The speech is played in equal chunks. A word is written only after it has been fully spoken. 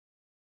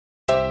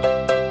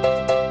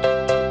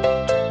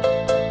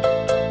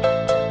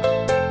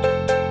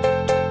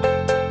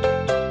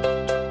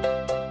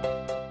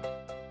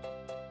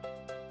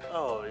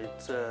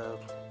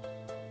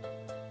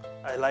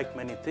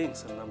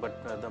things,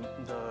 but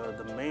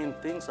the main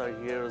things are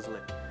here is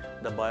like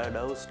the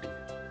biodiversity.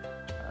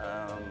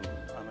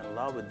 I'm in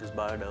love with this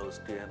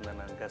biodiversity, and then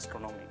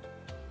gastronomy,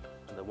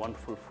 and the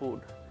wonderful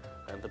food,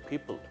 and the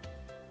people,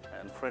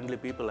 and friendly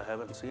people I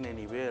haven't seen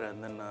anywhere.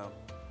 And then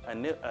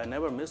I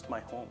never missed my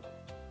home.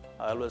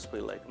 I always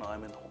feel like, no,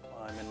 I'm in home.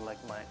 I'm in like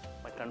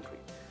my country.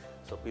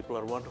 So people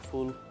are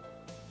wonderful,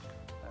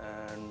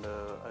 and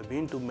I've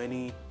been to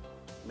many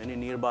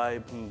nearby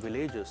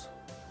villages.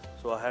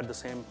 So I had the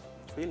same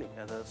feeling,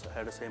 I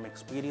had the same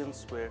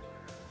experience where,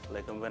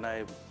 like when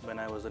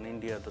I was in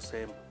India,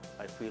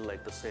 I feel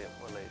like the same.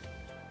 Or like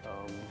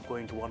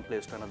going to one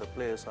place to another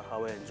place,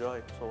 how I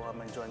enjoy. So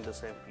I'm enjoying the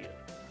same here.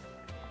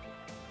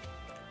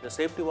 The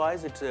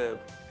safety-wise, it's a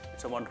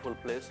wonderful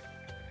place,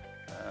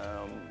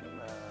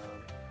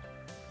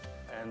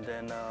 and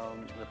then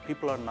the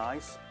people are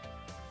nice,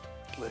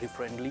 very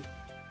friendly,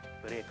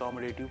 very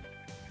accommodative.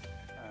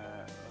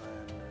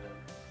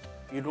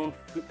 You don't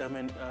feel,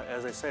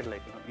 as I said,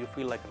 like, you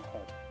feel like at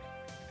home.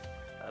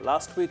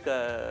 Last week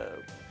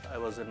I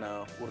was in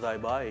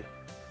Urdaibai.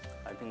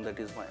 I think that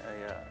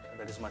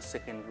is my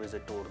second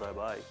visit to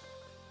Urdaibai.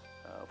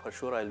 For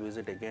sure, I'll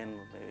visit again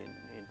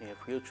in near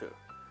future.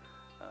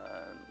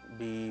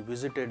 We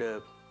visited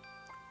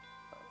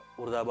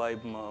Urdaibai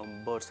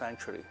bird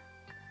sanctuary.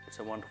 It's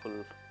a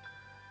wonderful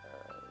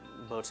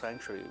bird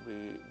sanctuary.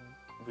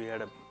 We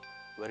had a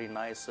very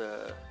nice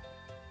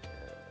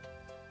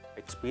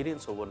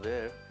experience over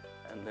there,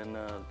 and then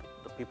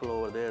the people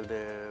over there,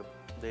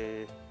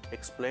 they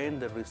explain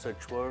the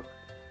research work,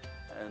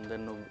 and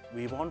then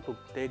we want to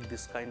take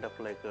this kind of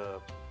like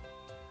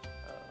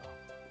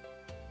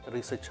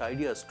research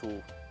ideas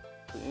to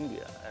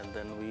India, and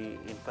then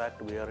in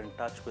fact we are in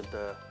touch with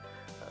the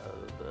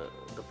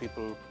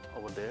people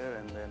over there,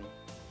 and then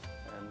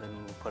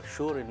for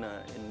sure in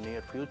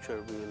near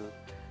future we will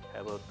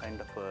have a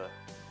kind of a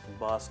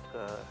vast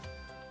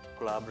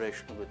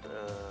collaboration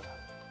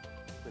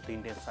with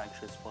Indian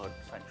sanctuaries, bird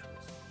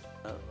sanctuaries.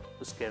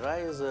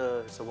 Bizkaia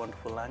is a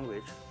wonderful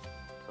language,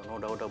 so no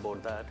doubt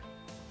about that.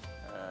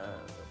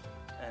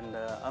 And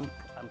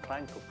I'm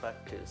trying to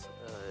practice.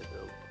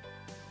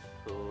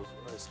 So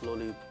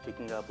slowly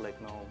picking up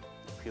like now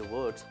a few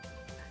words.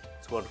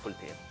 It's a wonderful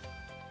team.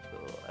 So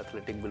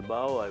Athletic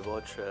Bilbao, I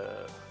watch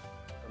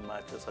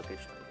matches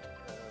occasionally.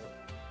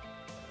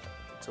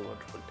 It's a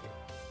wonderful team.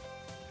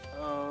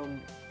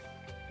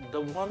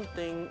 The one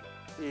thing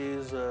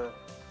is the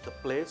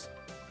place.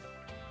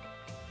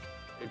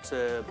 It's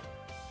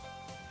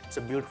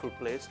a beautiful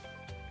place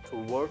to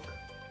work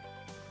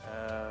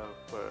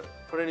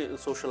for any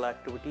social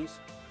activities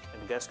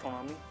and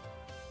gastronomy.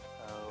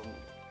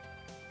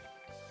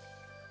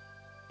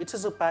 It's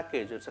as a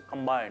package. It's a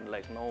combined.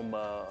 Like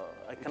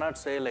I cannot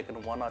say like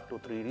in 1 or 2,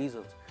 3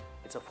 reasons.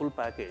 It's a full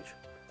package.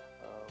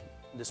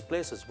 This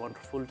place is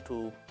wonderful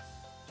to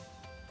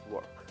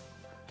work,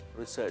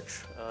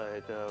 research.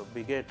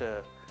 We get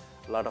a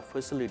lot of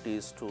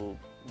facilities to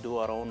do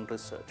our own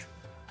research.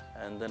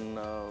 And then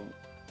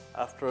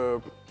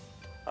after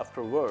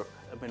work,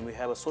 we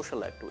have a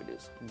social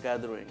activities,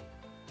 gathering.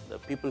 The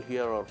people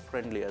here are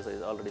friendly, as I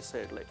already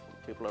said. Like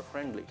people are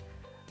friendly,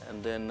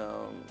 and then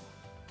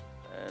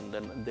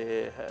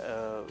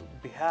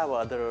we have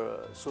other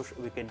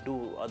we can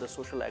do other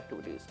social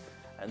activities,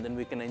 and then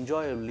we can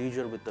enjoy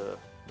leisure with the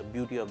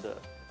beauty of the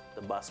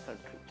Basque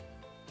country.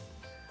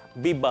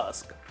 Be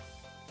Basque.